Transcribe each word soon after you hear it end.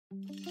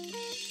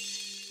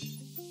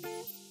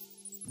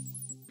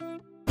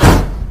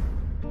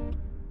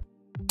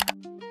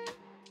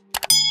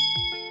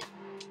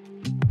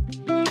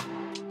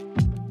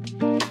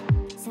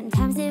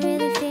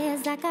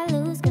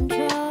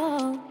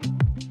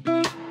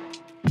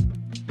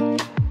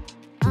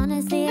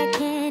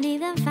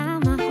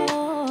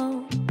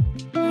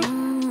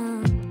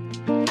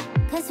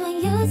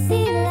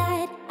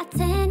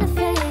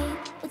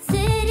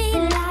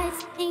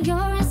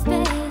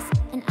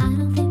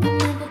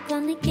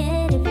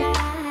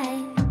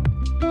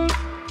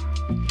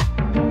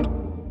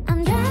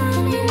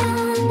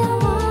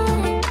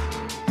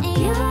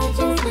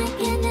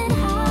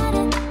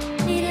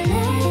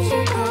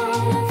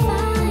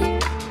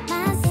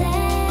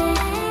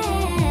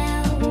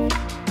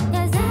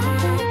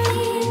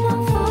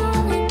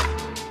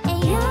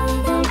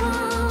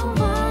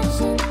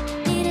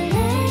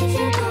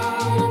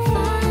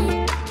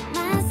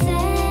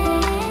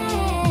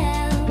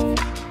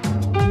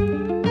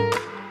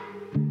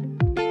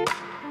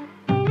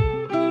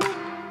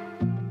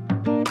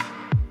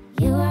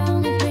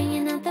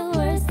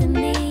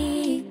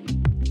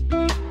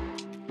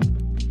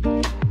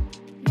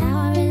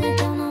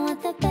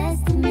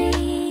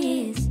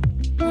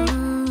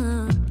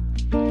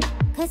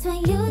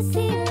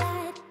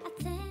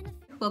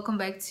welcome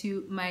back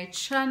to my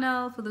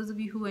channel. For those of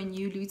you who are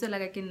new,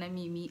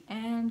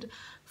 and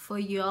for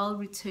y'all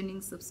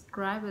returning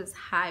subscribers,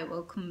 hi,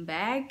 welcome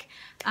back.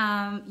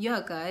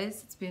 Yeah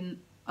guys, it's been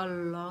a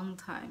long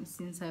time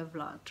since I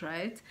vlogged,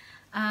 right?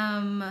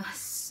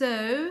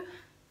 So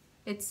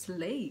it's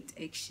late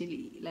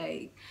actually,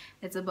 like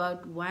it's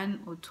about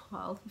 1 or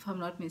 12 if I'm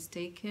not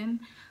mistaken.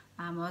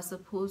 I was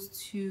supposed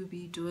to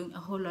be doing a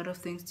whole lot of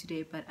things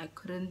today, but I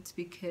couldn't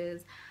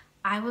because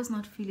I was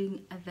not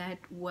feeling that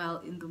well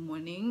in the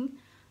morning,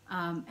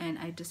 and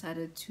I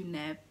decided to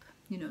nap,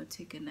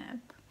 take a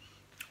nap,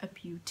 a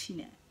beauty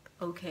nap,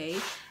 okay?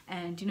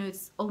 And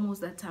it's almost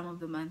that time of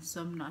the month,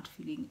 so I'm not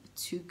feeling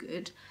too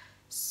good.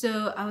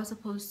 So I was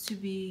supposed to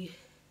be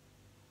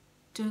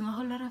doing a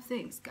whole lot of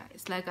things,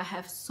 guys. Like, I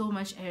have so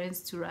much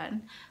errands to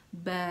run,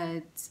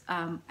 but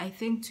I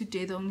think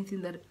today the only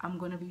thing that I'm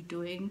going to be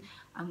doing,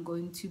 I'm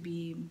going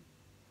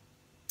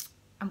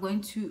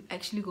to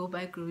actually go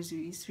buy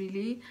groceries,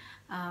 really.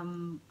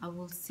 I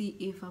will see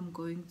if I'm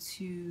going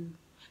to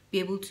be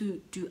able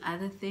to do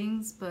other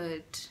things,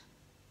 but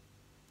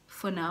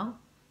for now,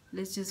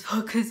 let's just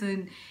focus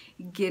on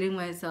getting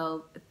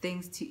myself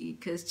things to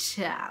eat, because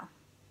ciao.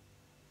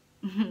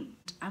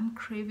 I'm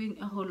craving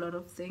a whole lot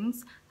of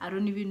things. I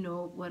don't even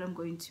know what I'm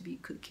going to be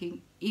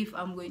cooking, if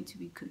I'm going to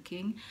be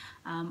cooking,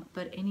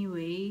 but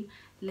anyway,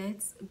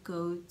 let's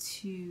go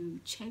to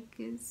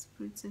Checkers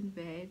Fruits and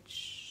Veg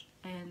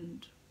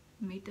and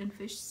Meat and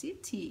Fish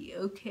City,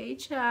 okay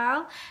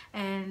child?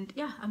 And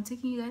yeah, I'm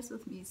taking you guys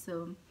with me,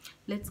 so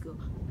let's go.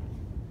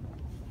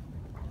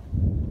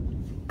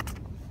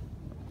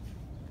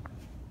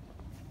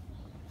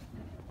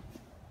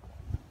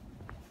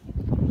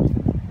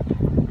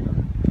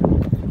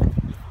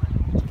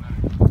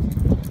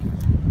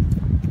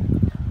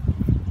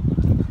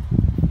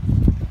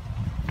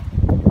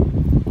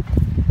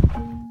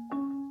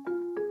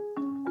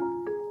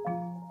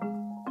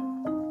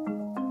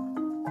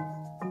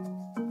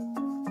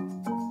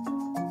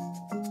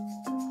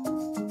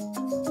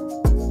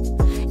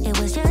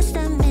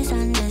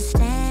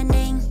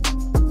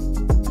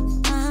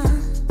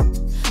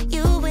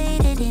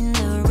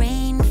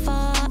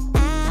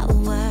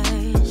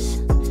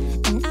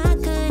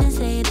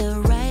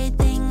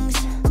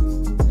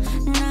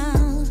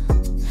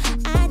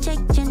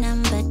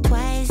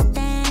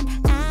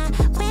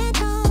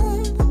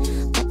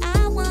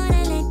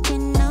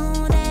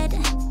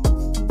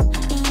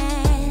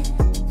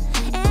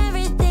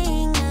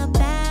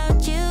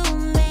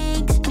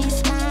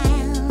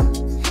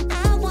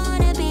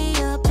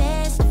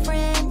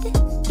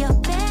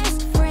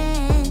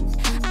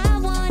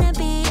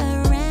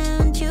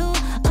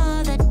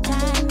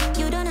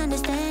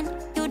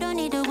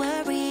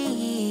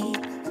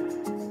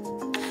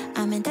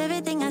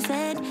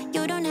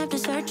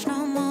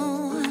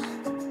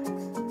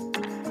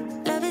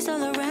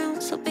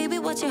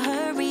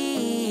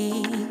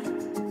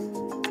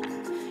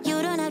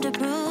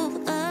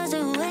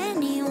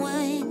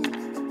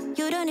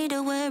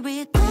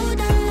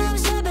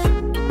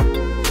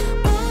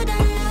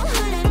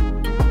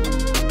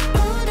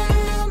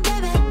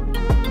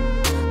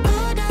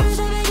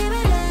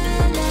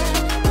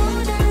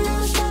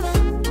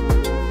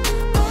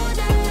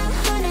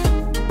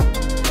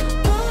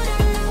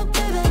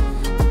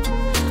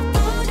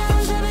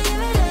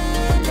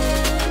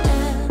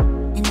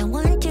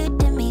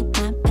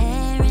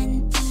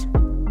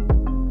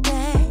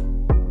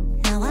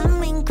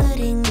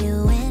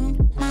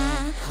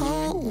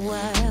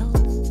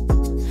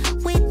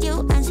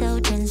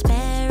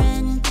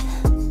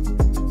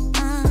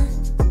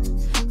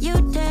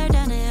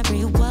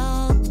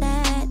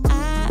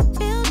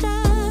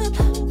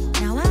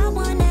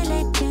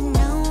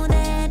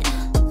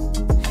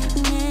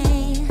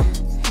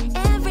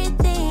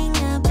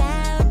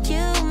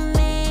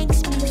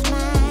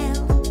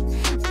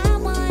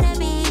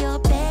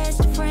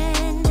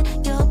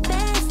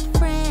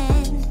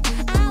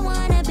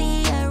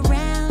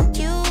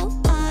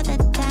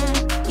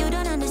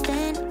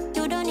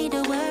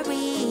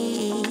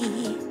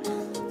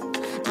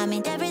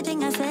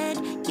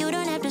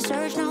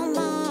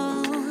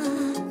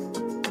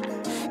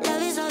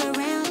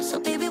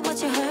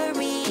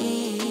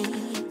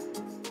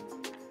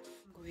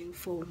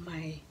 For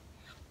my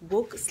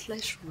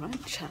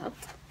walk/run child.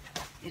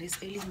 It is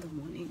early in the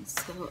morning,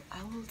 so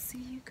I will see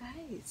you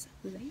guys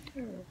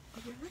later.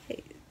 All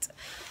right.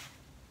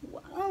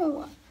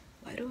 Wow,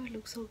 why do I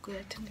look so good?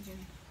 I didn't even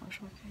wash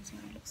my face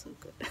and I look so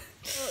good.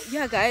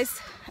 Yeah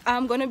guys,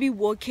 I'm gonna be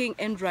walking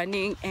and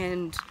running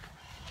and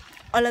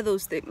all of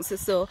those things,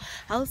 so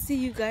I'll see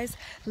you guys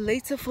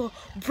later for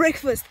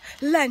breakfast,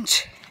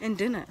 lunch and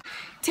dinner.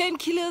 10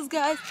 kilos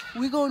guys,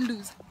 we're gonna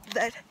lose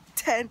that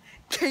 10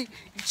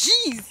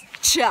 kgs.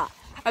 Cha,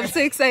 I'm so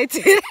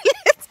excited.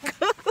 Let's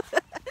go.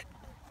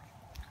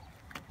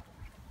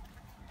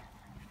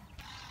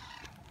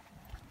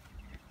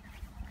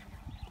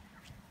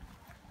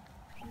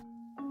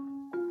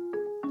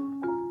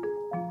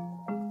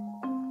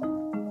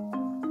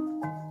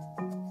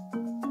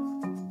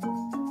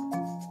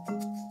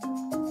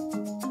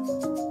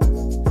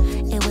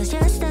 It was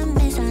just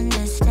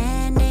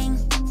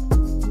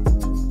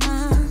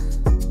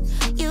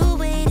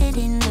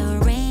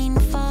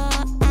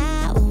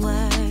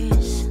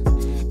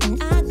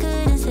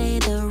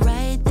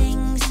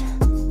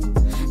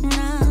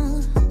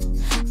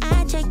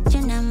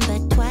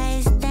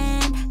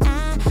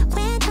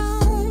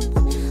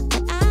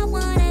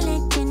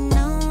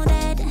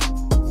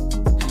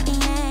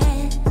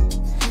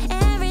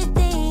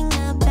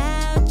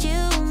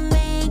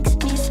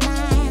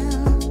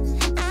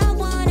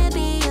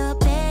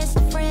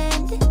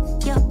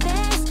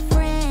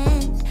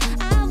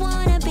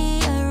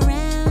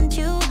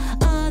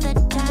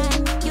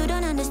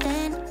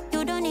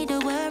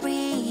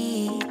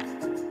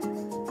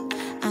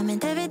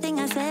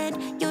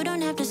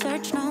to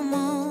search no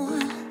more.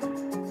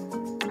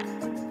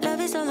 Love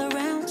is all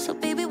around, so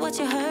baby, what's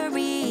your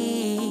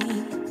hurry?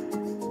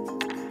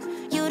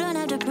 You don't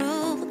have to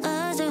prove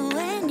us to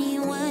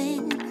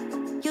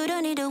anyone. You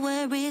don't need to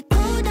worry.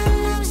 Go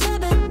down now,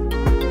 seven.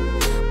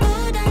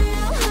 Go down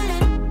now, honey.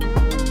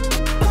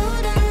 Go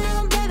down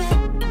now, baby.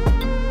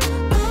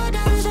 Go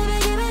down, seven,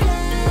 give it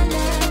love.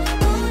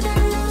 Go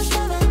down now,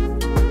 seven.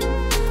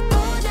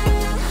 Go down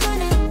now,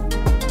 honey.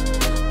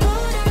 Go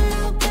down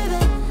now,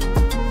 baby.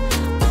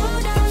 Go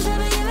down,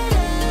 seven, give it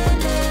love.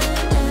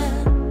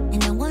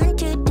 And I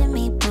want you to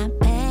meet my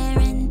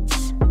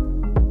parents.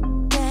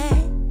 Yeah.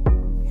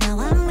 Now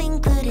I'm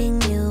including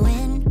you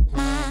in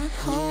my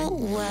whole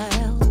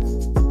world.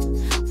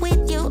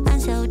 With you, I'm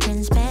so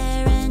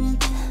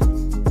transparent.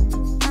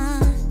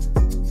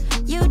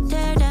 You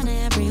tear down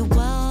every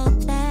wall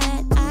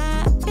that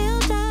I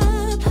built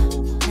up.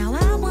 Now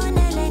I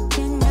wanna let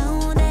you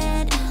know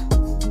that,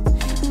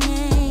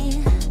 yeah,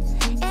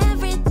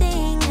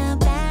 everything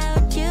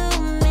about you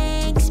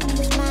makes me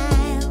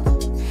smile.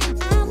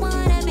 I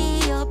wanna be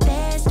your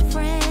best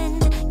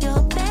friend,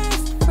 your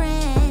best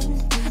friend.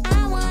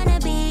 I wanna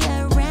be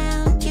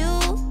around you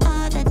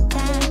all the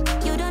time.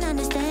 You don't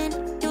understand,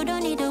 you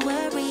don't need to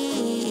worry.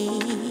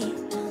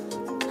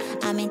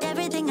 I meant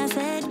everything I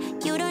said,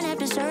 you don't have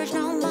to search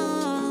no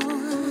more.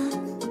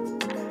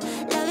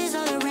 Love is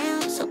all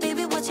around, so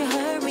baby, what's your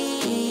hurry?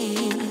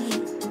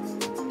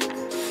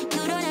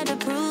 You don't have to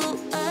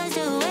prove us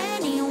to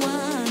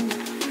anyone.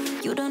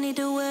 You don't need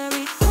to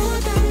worry. Go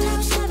down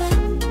now,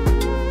 seven.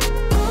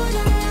 Go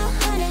down now,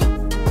 honey.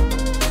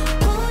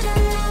 Go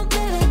down now,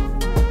 baby.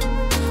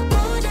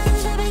 Go down,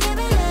 seven, give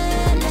it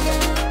love.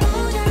 Go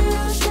down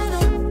now,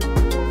 seven.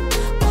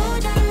 Go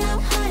down now,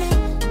 honey.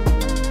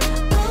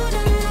 Go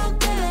down now,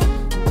 baby.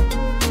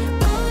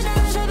 Go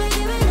down, seven,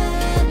 give it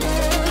love.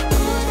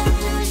 Go down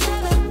now,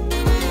 seven.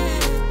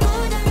 Go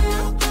down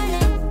now,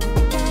 honey.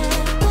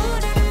 Go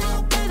down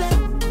now, baby.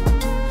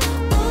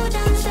 Go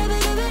down, seven,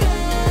 give it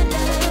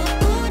love.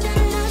 Go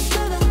down now,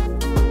 seven.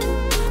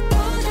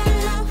 Go down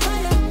now,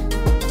 honey.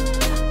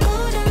 Go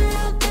down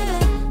now,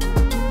 baby.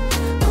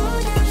 Go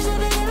down,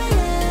 seven, give it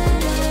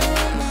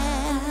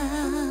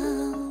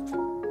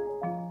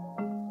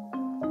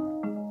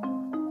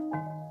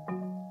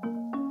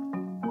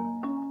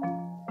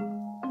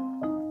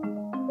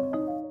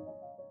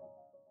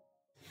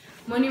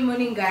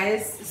Morning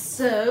guys.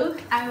 So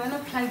I want to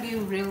plug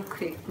you real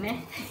quick,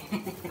 ne?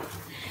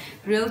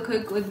 Real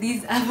quick with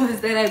these apples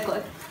that I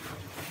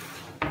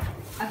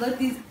got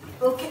these,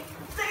 okay,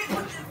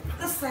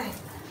 this side.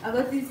 I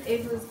got these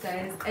apples,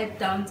 guys, at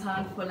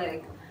downtown for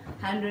like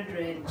 100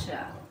 rand,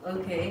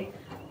 okay,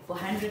 for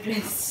 100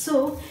 rand.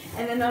 So,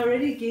 and then I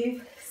already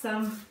gave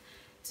some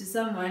to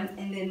someone,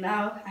 and then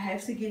now I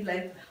have to give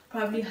like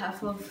probably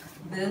half of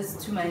this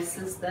to my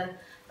sister.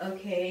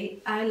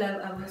 Okay, I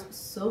love apples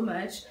so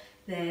much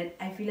that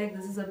I feel like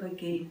this is a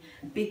bargain,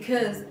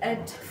 because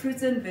at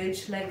Fruits and Veg,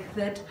 like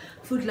that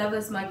food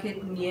lovers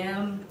market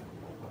near,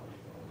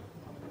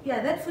 yeah,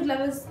 that food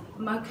lovers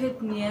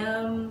market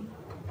near,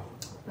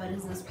 what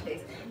is this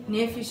place,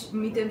 near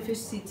Meat and Fish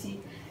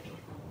City,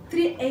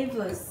 3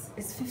 avos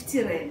is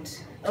 50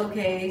 rand.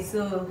 Okay,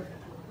 so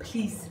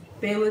please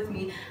bear with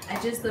me. I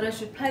just thought I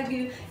should plug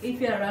you. If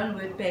you're around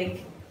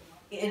Witbank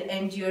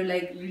and you're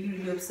like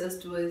really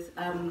obsessed with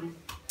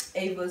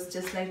avos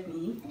just like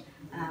me,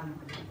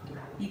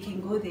 you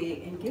can go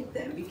there and get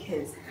them,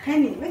 because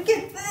honey, look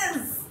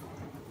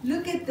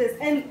at this,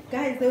 and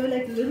guys, they were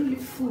like literally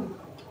full.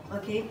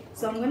 Okay,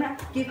 so I'm gonna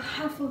give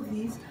half of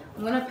these,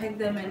 I'm gonna pack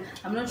them, and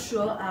I'm not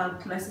sure,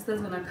 my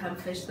sister's gonna come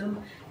fetch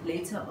them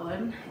later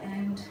on.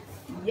 And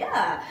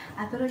yeah,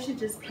 I thought I should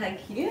just plug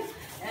here.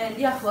 And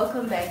yeah,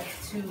 welcome back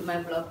to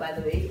my vlog, by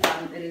the way.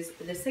 It is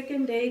the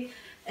second day,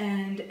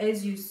 and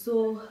as you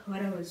saw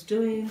what I was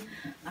doing,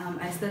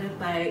 I started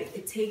by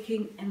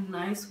taking a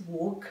nice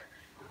walk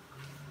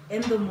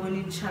in the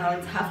morning,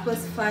 child.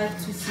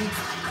 5:30 to 6,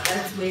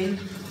 that's when,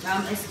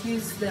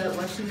 excuse the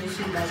washing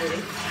machine, by the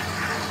way,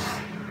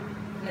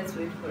 let's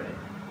wait for it.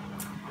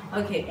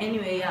 Okay,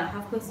 anyway, yeah,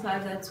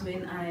 5:30, that's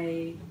when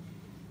I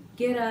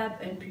get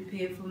up and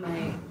prepare for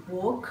my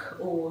walk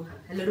or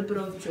a little bit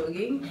of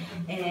jogging.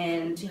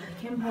 And yeah, I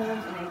came home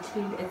and I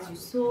cleaned, as you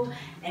saw,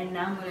 and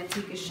now I'm gonna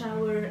take a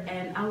shower,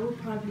 and I will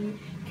probably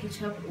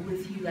catch up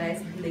with you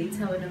guys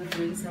later when I'm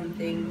doing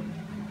something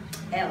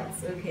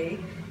else. Okay,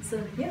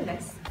 so yeah,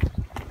 guys.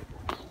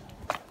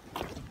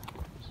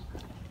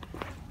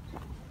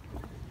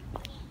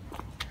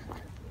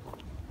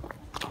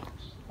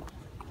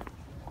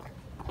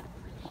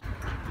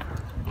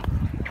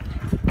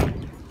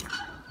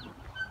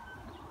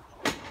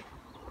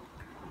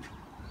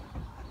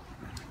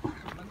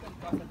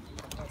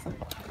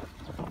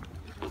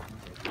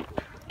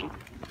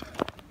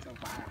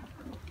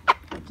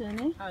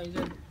 Johnny? How are you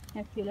doing?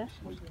 Happy lush.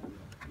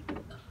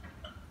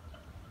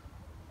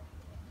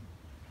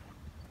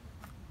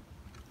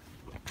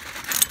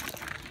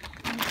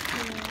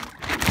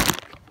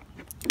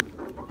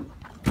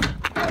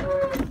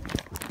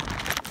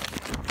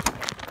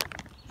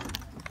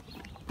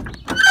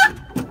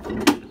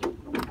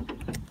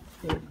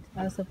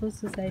 I was supposed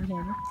to sign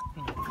him.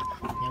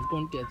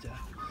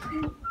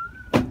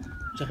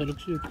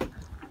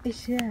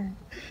 Yeah.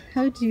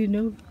 How do you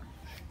know?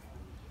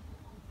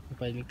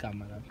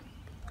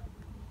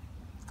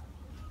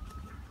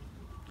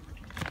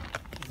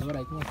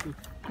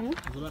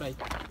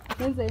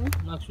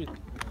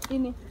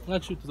 Ini.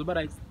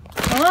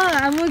 Oh,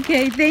 I'm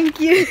okay, thank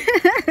you.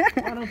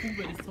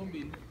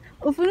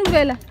 Ufuna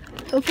ukuvela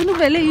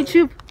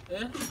YouTube.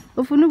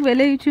 Ufuna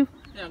ukuvela YouTube.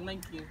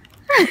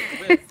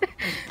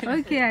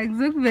 Okay,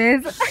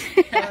 angizokuveza.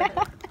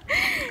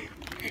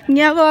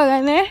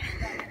 Ngiyabonga ne.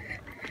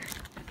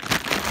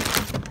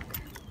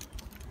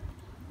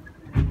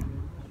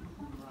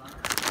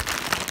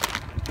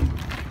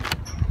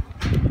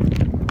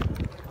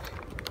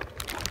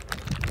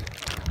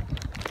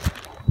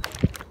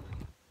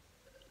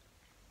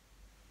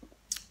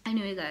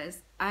 Anyway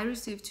guys, I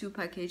received 2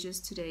 packages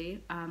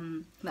today.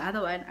 The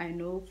other one I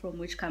know from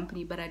which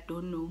company, but I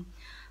don't know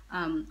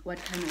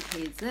what kind of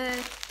hair is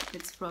it.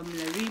 It's from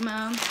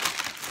Larima, and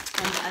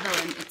the other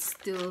one, it's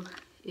still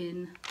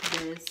in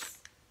this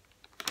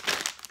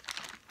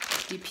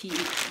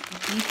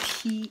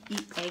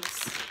DPEX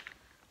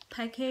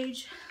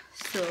package.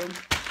 So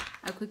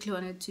I quickly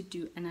wanted to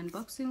do an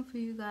unboxing for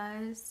you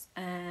guys,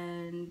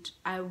 and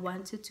I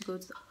wanted to go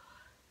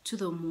to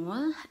the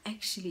mall.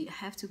 Actually, I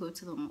have to go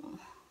to the mall.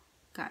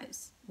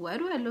 Guys, why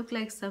do I look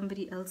like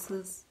somebody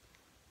else's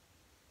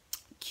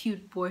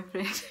cute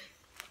boyfriend?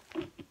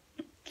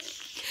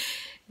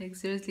 Like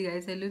seriously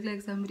guys, I look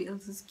like somebody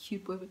else's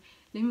cute boyfriend.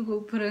 Let me go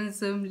put on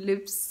some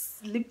lip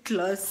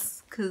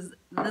gloss, because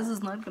this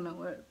is not gonna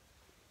work.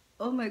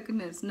 Oh my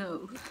goodness,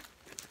 no.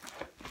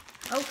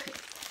 Okay,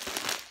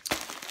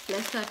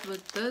 let's start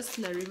with this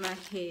Larima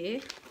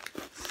hair.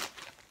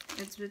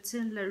 It's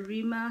written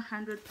Larima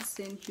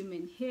 100%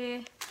 human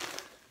hair.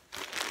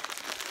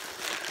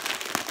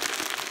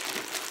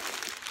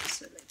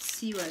 So let's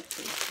see what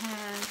they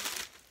have.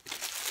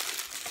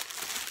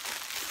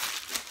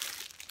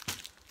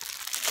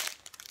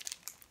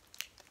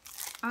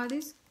 Oh,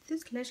 these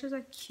lashes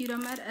are cute. I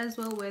might as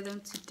well wear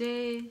them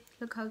today.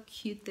 Look how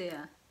cute they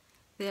are.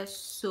 They are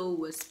so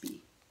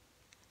wispy.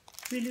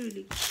 Really,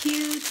 really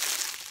cute.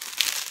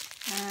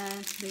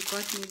 And they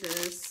got me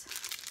this.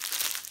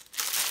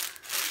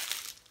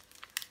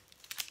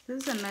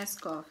 This is a nice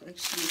scarf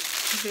actually.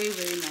 Very,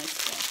 very nice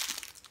scarf.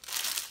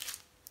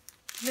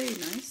 Very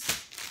nice.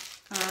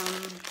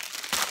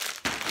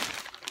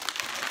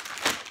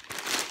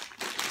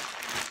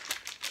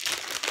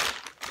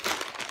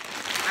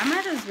 I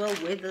might as well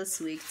wear this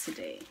wig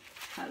today.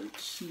 How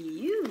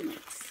cute.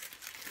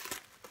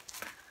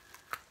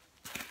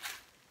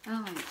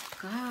 Oh my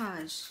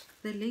gosh.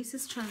 The lace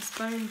is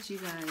transparent, you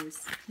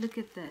guys. Look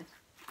at that.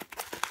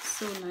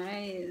 So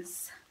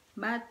nice.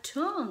 My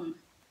tongue.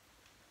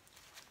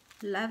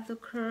 Love the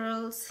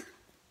curls.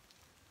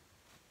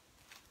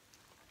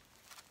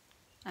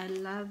 I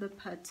love the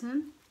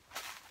pattern.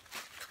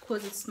 Of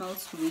course, it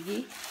smells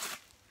wiggy.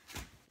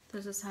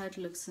 This is how it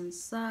looks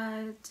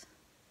inside.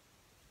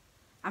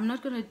 I'm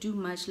not gonna do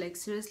much, like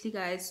seriously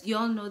guys, you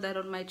all know that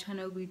on my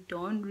channel we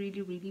don't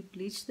really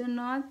bleach the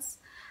knots.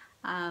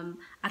 I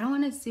don't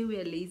want to say we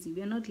are lazy.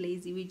 We're not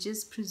lazy, we're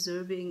just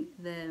preserving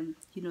the,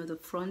 you know, the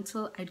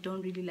frontal. I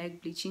don't really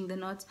like bleaching the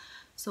knots,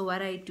 so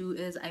what I do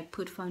is I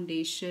put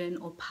foundation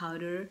or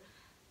powder,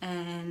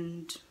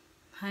 and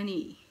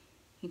honey,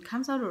 it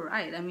comes out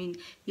alright. I mean,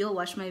 you'll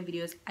watch my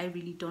videos, I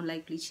really don't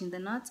like bleaching the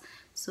knots,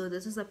 so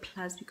this is a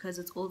plus because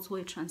it's also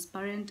a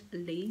transparent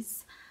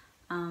lace.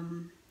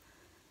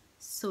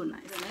 So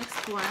nice. The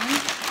next one,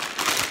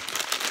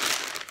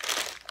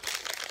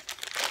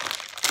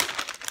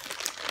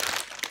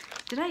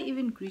 did I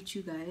even greet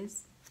you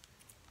guys?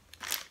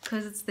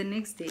 Because it's the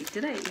next day.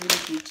 Did I even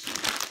greet you?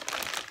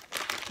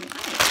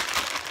 Nice.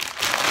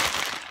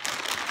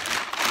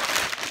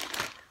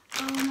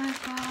 Oh my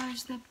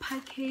gosh, the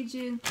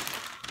packaging.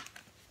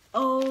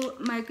 Oh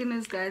my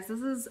goodness guys, this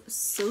is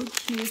so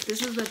cute.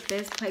 This is the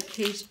best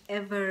package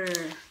ever.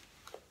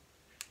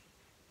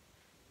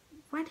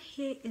 What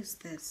hair is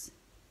this?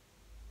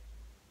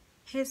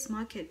 Hair's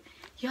Market.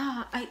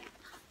 Yeah,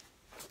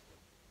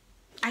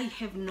 I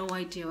have no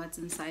idea what's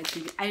inside.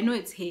 I know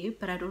it's hair,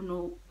 but I don't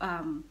know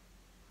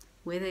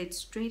whether it's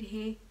straight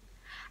hair.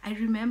 I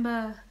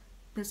remember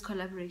this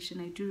collaboration.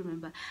 I do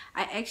remember.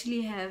 I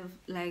actually have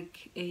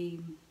like a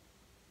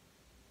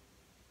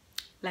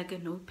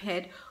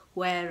notepad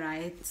where I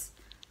write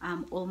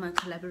all my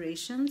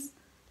collaborations,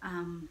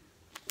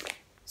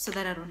 so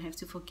that I don't have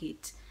to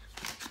forget.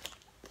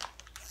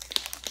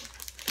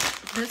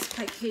 This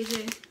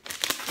packaging,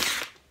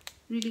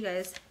 really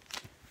guys,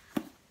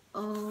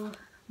 oh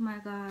my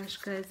gosh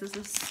guys, this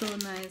is so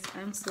nice.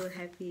 I'm so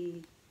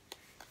happy.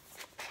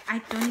 I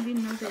don't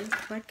even know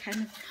what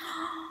kind of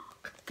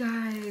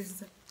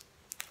guys,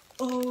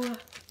 oh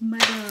my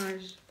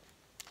gosh,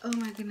 oh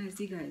my goodness,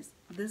 you guys,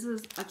 this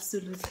is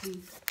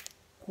absolutely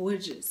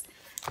gorgeous.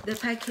 The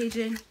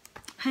packaging,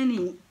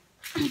 honey,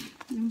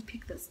 let me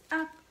pick this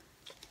up.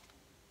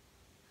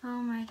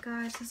 Oh my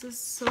gosh, this is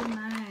so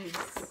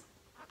nice.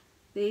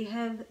 they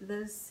have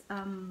this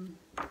I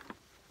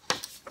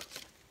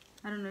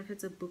don't know if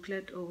it's a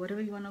booklet or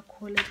whatever you want to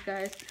call it,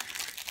 guys.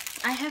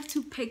 I have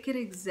to pick it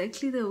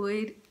exactly the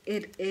way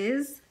it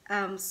is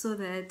so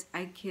that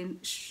I can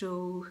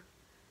show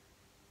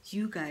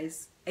you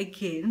guys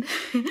again.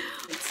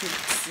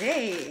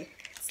 Today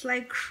it's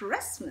like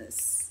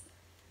Christmas.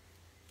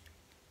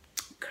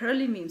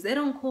 Curly memes, they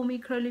don't call me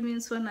curly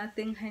memes for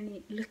nothing,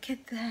 honey. Look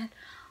at that.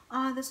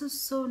 Oh, this is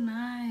so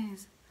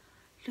nice.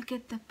 Look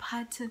at the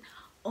pattern.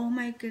 Oh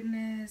my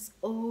goodness.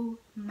 Oh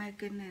my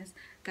goodness,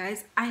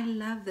 guys, I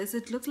love this.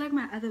 It looks like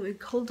my other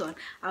wig. Hold on,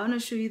 I want to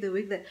show you the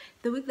wig that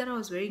I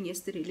was wearing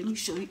yesterday. Let me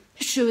show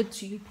it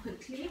to you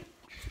quickly.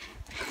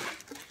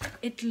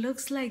 It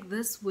looks like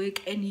this wig,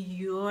 and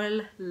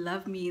you'll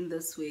love me in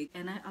this wig.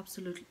 And I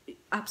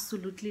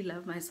absolutely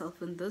love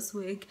myself in this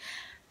wig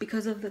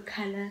because of the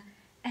color,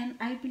 and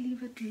I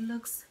believe it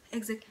looks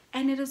exact.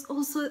 And it is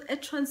also a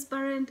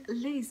transparent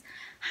lace,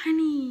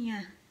 honey.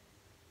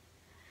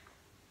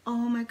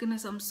 Oh my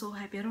goodness, I'm so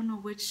happy. I don't know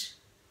which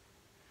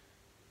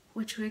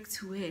wig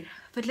to wear,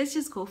 but let's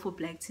just go for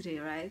black today,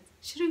 right?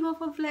 Should we go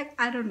for black?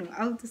 I don't know,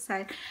 I'll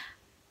decide.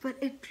 But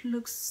it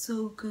looks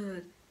so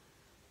good.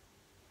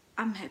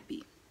 I'm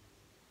happy,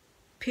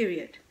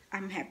 period.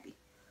 I'm happy.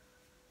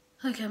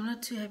 Okay, I'm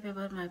not too happy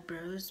about my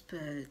brows,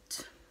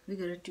 but we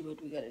gotta do what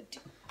we gotta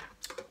do.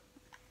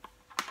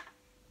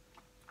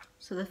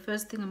 So the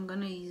first thing, I'm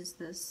gonna use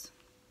this.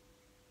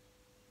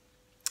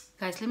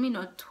 Guys, let me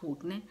not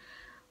talk, ne?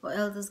 Or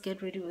else just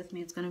get ready with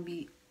me. It's gonna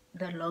be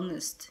the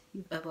longest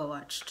you've ever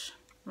watched.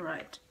 All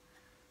right,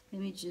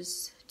 let me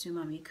just do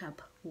my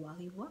makeup while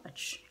you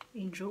watch.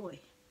 Enjoy.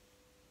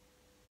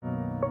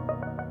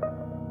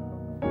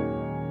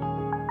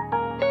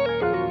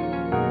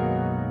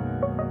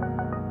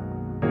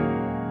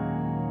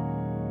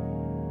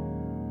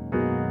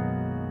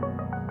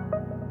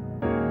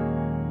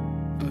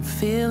 I'm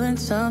feeling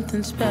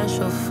something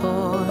special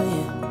for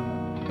you.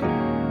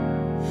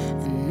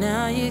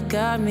 Now you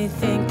got me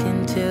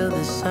thinking till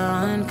the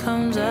sun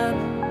comes up.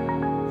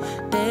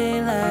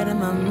 Daylight and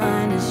my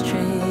mind is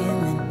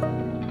dreaming.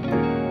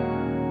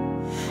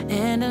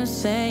 And I'm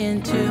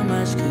saying too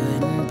much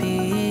couldn't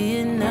be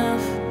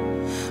enough.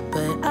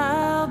 But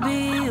I'll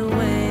be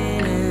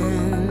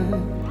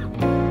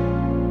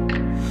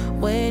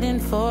waiting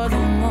for the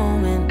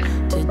moment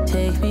to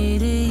take me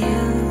to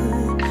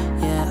you.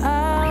 Yeah,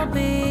 I'll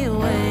be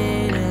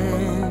waiting.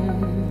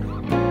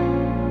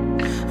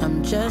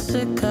 I'm just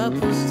a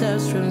couple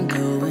steps from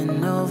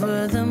going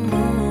over the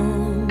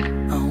moon.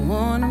 I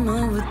wanna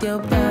move with your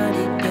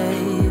body,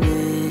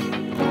 baby.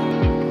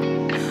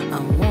 I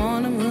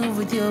wanna move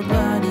with your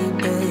body,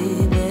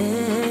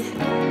 baby.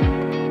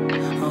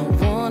 I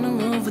wanna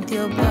move with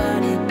your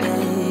body,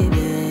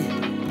 baby.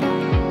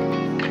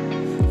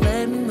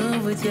 Let me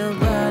move with your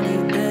body,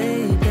 baby.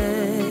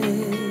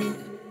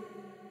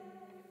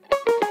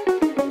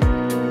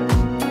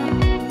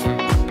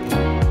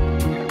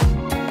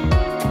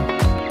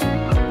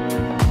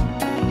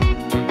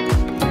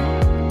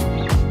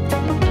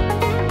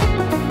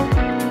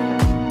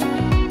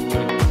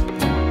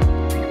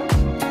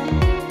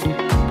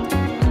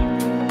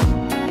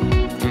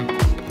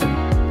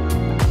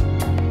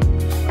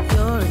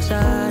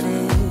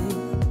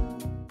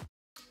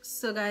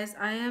 So guys,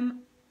 I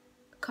am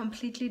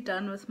completely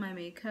done with my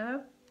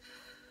makeup.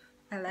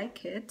 I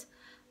like it.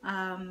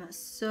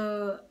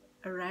 So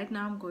right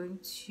now I'm going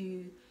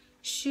to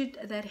shoot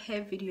that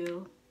hair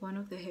video, one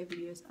of the hair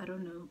videos. I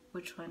don't know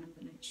which one I'm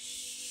gonna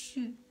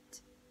shoot.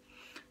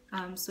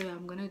 So yeah,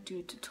 I'm gonna do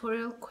a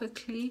tutorial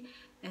quickly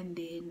and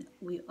then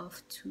we're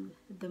off to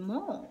the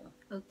mall.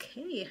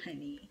 Okay,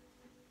 honey,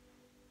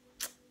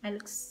 I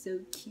look so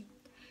cute.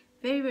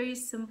 Very, very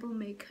simple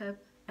makeup.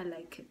 I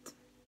like it.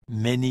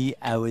 Many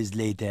hours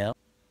later.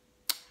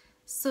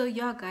 So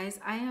yeah, guys,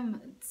 I am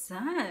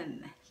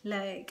done.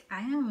 Like, I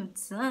am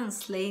done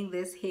slaying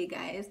this hair,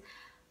 guys.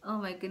 Oh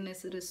my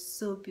goodness, it is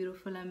so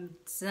beautiful. I'm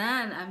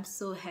done. I'm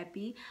so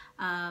happy.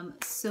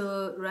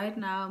 So right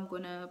now I'm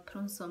gonna put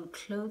on some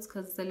clothes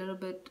because it's a little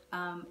bit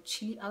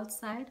chilly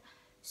outside.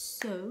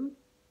 So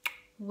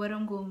what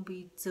I'm gonna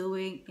be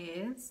doing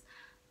is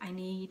I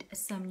need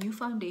some new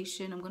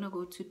foundation. I'm gonna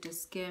go to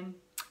Discam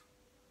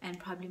and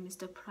probably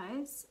Mr.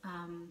 Price.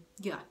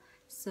 Yeah,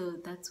 so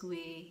that's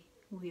where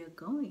we are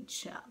going,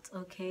 child.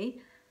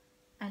 Okay,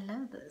 I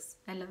love this.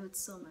 I love it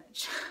so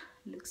much.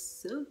 It looks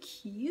so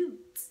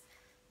cute.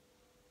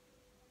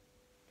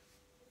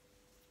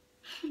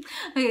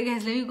 Okay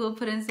guys, let me go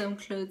put in some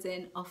clothes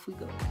and off we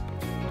go.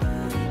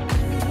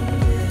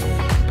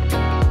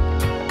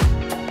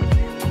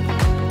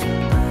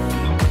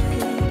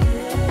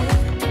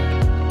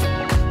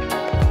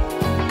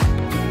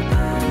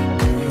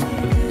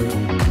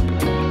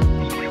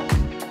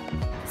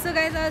 So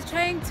guys, I was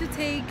trying to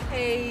take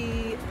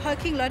a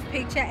parking lot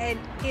picture and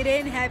it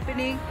ain't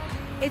happening.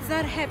 It's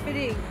not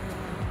happening.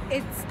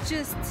 It's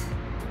just,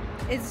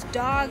 it's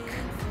dark.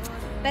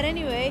 But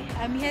anyway,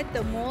 I'm here at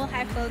the mall,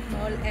 Highfield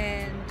Mall,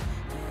 and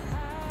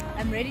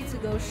I'm ready to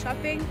go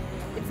shopping.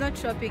 It's not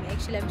shopping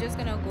actually, I'm just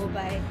gonna go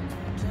buy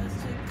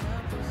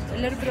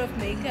little bit of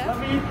makeup.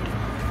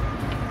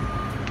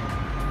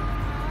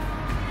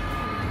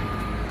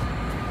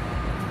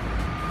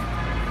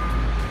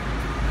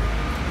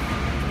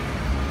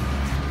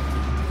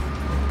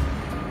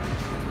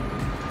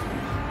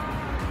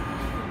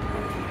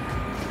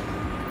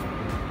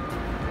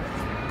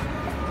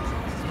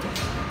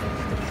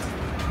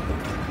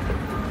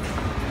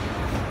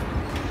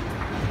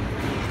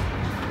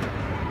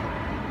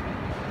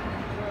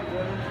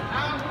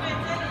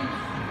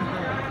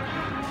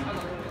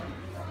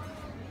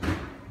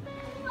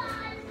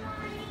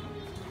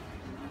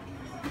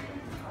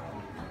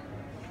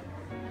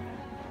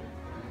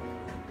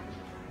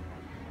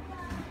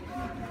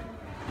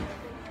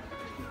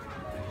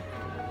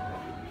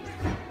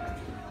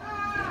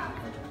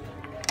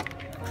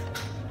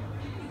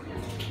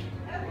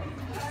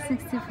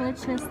 64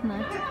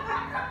 chestnut.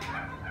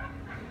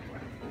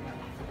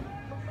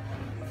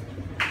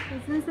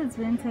 Since it's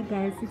winter,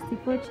 guys,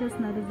 64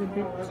 chestnut is a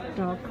bit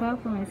darker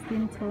for my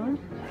skin tone,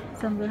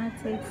 so I'm gonna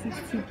take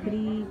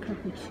 63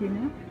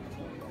 cappuccino.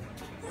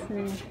 So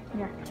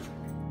yeah,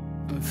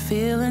 I'm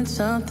feeling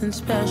something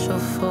special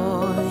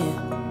for you,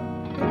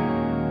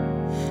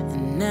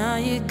 and now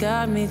you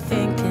got me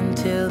thinking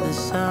till the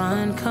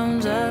sun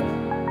comes up.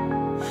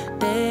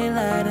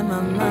 Daylight and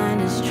my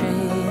mind is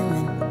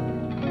dreaming,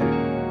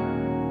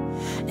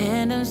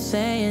 and I'm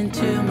saying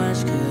too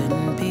much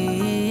couldn't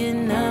be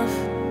enough,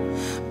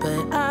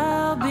 but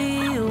I'll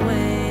be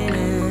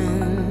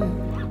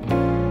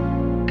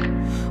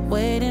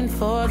waiting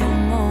for the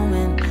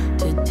moment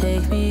to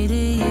take me to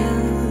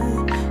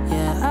you.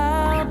 Yeah,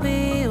 I'll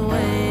be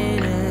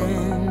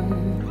waiting.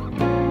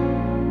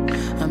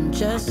 I'm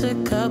just a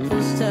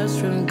couple steps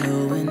from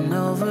going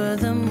over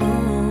the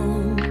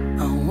moon.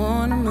 I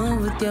wanna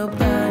move with your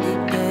body,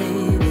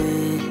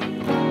 baby.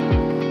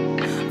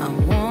 I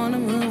wanna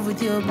move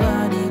with your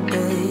body,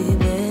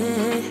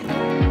 baby.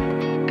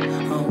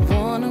 I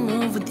wanna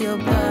move with your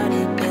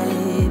body,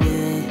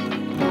 baby.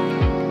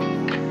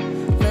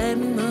 Let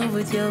me move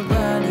with your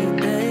body,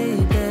 baby.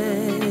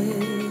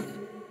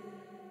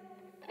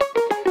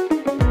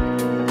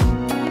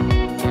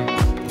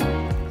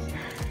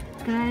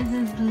 guys,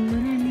 there's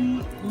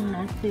literally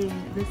nothing.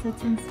 The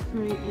setting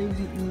spray is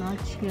not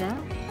here.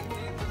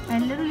 I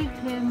literally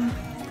came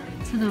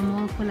to the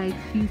mall for like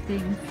few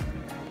things.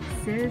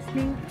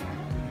 Seriously,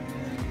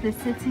 the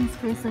setting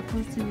spray is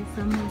supposed to be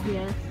somewhere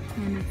here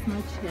and it's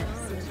not here.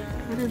 So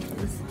what is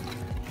this?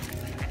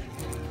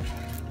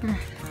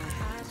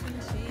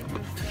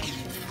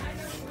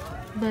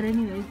 But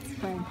anyway, it's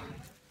fine.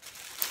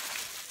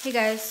 Hey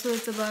guys, so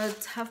it's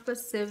about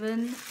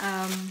 7:30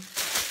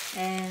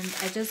 and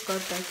I just got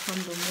back from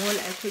the mall.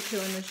 I quickly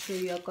want to show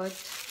you.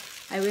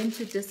 I went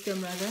to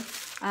Discount rather.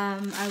 I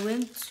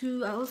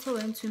also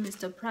went to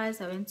Mr.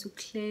 Price. I went to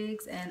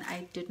Clicks and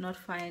I did not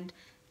find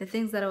the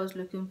things that I was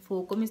looking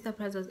for. Go Mr.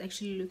 Price, I was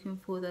actually looking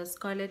for the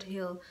Scarlet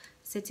Hill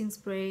setting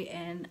spray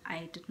and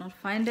I did not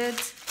find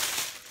it.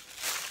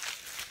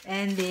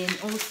 And then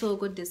also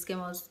go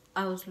Discount,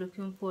 I was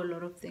looking for a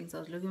lot of things. I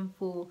was looking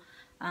for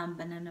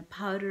banana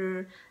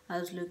powder. I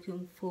was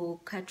looking for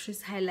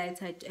Catrice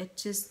highlights. I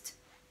just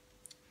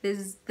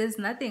there's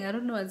nothing. I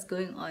don't know what's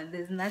going on.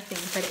 There's nothing.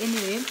 But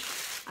anyway,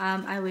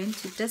 I went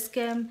to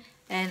Discount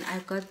and I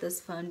got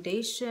this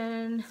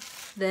foundation,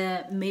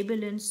 the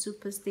Maybelline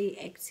Superstay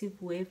Active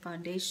Wear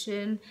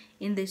Foundation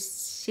in the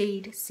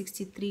shade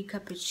 63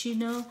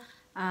 Cappuccino.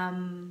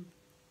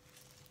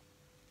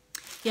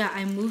 Yeah,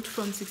 I moved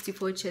from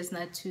 64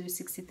 chestnut to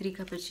 63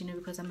 cappuccino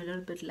because I'm a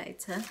little bit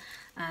lighter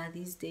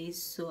these days,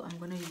 so I'm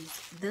gonna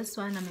use this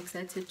one. I'm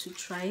excited to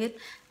try it.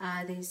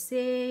 They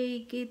say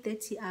get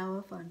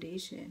 30-hour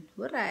foundation.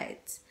 All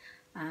right.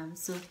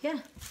 So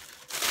yeah,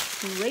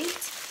 great.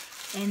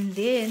 And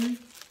then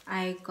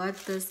I got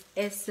this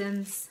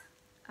Essence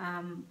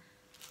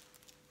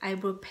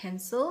eyebrow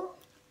pencil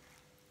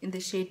in the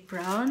shade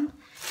brown,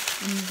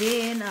 and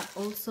then I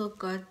also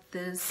got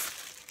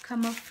this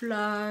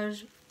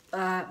camouflage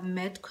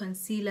matte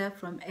concealer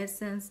from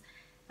Essence.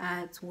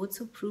 It's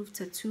waterproof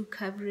tattoo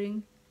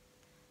covering.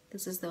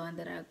 This is the one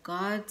that I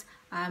got.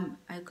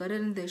 I got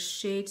it in the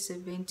shade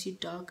 70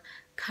 dark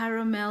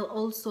caramel.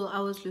 Also, I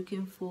was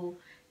looking for,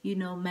 you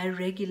know, my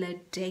regular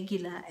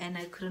and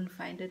I couldn't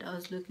find it. I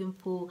was looking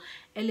for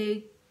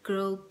LA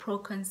Girl Pro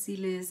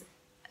Concealers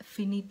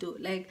finito.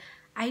 Like,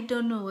 I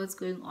don't know what's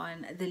going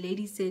on. The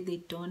lady said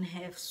they don't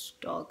have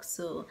stock,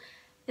 so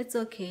it's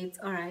okay, it's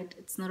all right,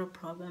 it's not a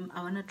problem.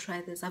 I want to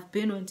try this. I've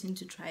been wanting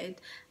to try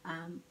it,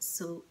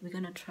 so we're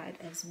gonna try it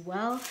as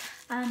well.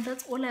 And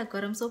that's all I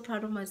got. I'm so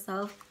proud of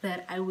myself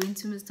that I went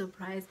to Mr.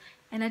 Price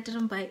and I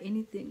didn't buy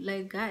anything.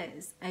 Like,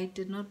 guys, I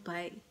did not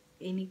buy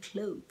any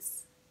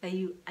clothes. Are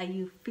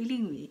you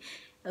feeling me?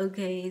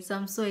 Okay, so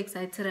I'm so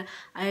excited.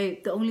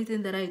 The only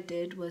thing that I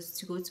did was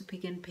to go to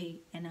Pick n Pay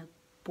and I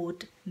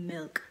bought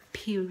milk,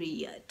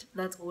 period.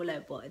 That's all I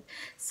bought.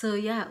 So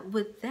yeah,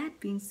 with that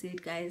being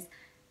said, guys,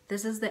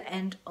 this is the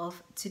end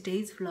of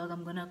today's vlog.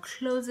 I'm gonna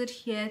close it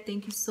here.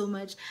 Thank you so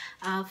much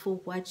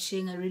for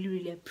watching. I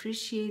really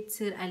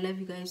appreciate it. I love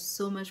you guys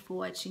so much for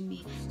watching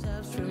me.